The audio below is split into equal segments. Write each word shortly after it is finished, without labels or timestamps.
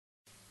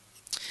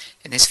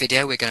In this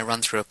video we're going to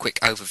run through a quick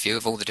overview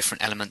of all the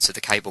different elements of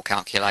the cable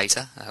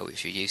calculator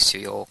which you use to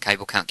your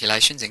cable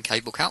calculations in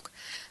CableCalc.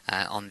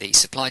 On the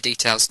Supply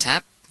Details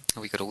tab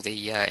we've got all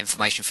the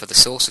information for the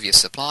source of your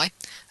supply,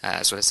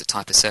 as well as the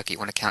type of circuit you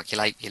want to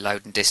calculate, your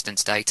load and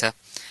distance data.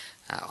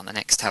 On the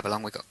next tab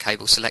along we've got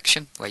cable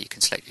selection, where you can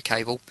select your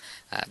cable.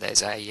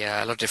 There's a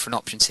lot of different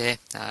options here,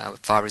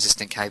 fire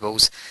resistant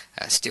cables,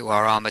 steel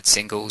wire armoured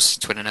singles,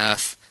 twin and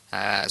earth,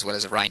 as well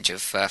as a range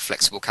of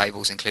flexible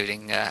cables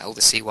including all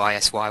the CY,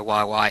 SY,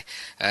 YY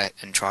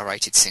and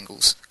tri-rated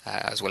singles,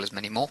 as well as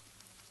many more.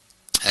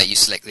 You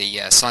select the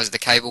size of the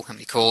cable, how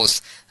many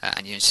cores,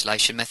 and your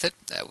installation method.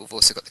 We've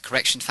also got the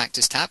correction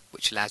factors tab,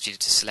 which allows you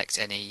to select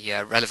any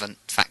relevant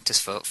factors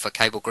for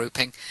cable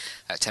grouping,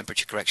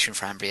 temperature correction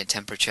for ambient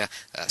temperature,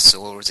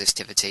 soil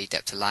resistivity,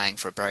 depth of laying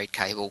for a buried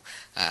cable.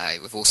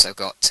 We've also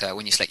got,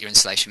 when you select your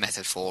installation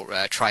method for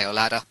tray or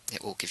ladder,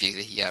 it will give you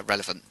the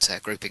relevant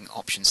grouping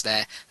options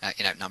there,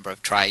 number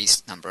of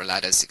trays, number of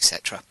ladders,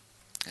 etc.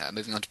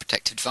 Moving on to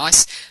protective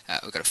device,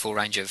 we've got a full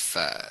range of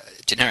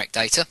generic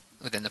data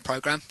within the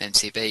program,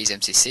 MCBs,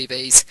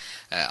 MCCBs,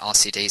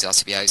 RCDs,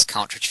 RCBOs,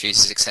 cartridge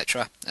fuses,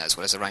 etc., as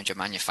well as a range of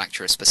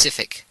manufacturer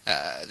specific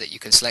that you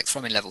can select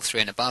from in level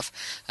 3 and above,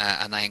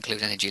 and they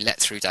include energy let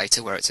through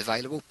data where it's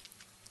available,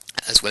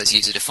 as well as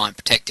user defined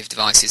protective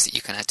devices that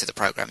you can add to the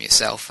program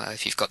yourself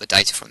if you've got the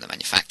data from the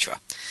manufacturer.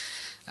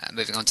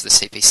 Moving on to the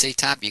CPC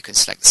tab, you can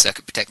select the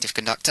circuit protective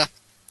conductor.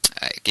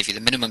 It gives you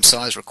the minimum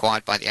size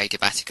required by the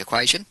adiabatic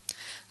equation.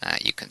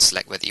 You can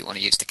select whether you want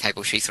to use the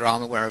cable sheath or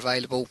armour where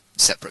available,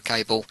 separate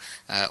cable,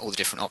 all the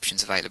different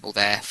options available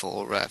there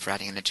for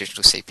adding an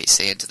additional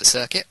CPC into the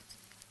circuit.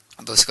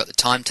 I've also got the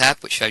time tab,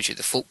 which shows you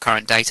the fault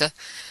current data,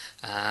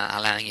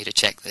 allowing you to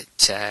check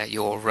that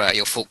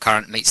your fault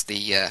current meets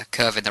the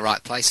curve in the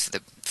right place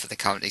for the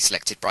currently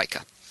selected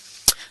breaker.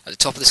 At the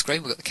top of the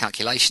screen we've got the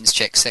calculations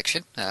check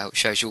section, which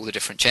shows you all the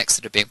different checks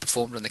that are being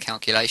performed on the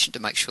calculation to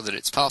make sure that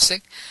it's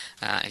passing.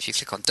 If you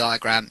click on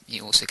diagram,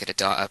 you also get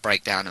a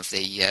breakdown of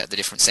the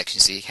different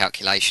sections of your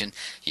calculation,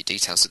 your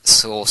details of the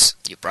source,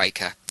 your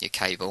breaker, your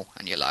cable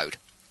and your load.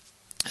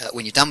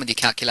 When you're done with your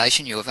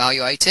calculation, you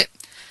evaluate it,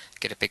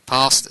 get a big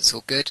pass, that's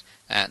all good,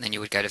 and then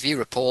you would go to view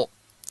report,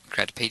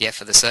 create a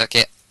PDF of the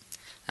circuit,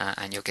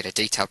 and you'll get a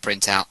detailed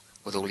printout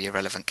with all your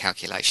relevant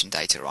calculation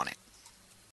data on it.